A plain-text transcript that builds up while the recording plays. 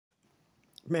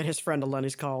Man, his friend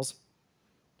Lenny's calls.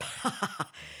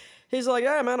 He's like,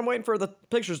 "Hey, man, I'm waiting for the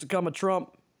pictures to come of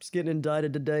Trump. He's getting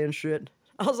indicted today and shit."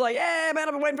 I was like, "Hey, man,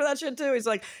 I've been waiting for that shit too." He's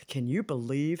like, "Can you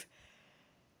believe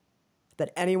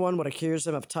that anyone would accuse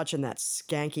him of touching that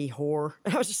skanky whore?"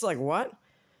 And I was just like, "What?"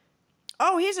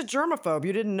 "Oh, he's a germaphobe.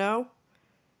 You didn't know?"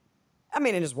 I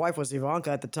mean, and his wife was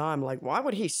Ivanka at the time. Like, why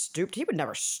would he stoop? He would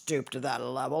never stoop to that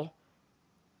level.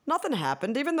 Nothing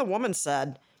happened. Even the woman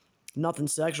said, nothing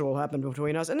sexual happened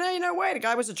between us. And then, you know, wait, the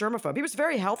guy was a germaphobe. He was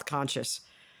very health conscious.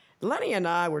 Lenny and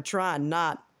I were trying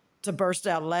not to burst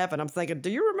out laughing. I'm thinking, do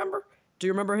you remember? Do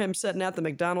you remember him setting out the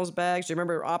McDonald's bags? Do you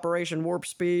remember Operation Warp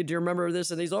Speed? Do you remember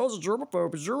this? And he's, oh, it's a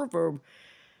germaphobe. It's a germaphobe.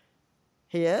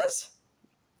 He is?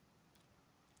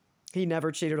 He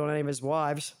never cheated on any of his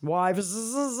wives.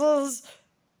 Wives.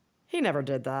 He never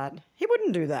did that. He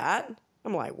wouldn't do that.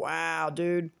 I'm like, wow,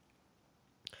 dude.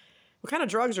 What kind of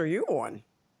drugs are you on?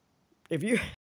 If you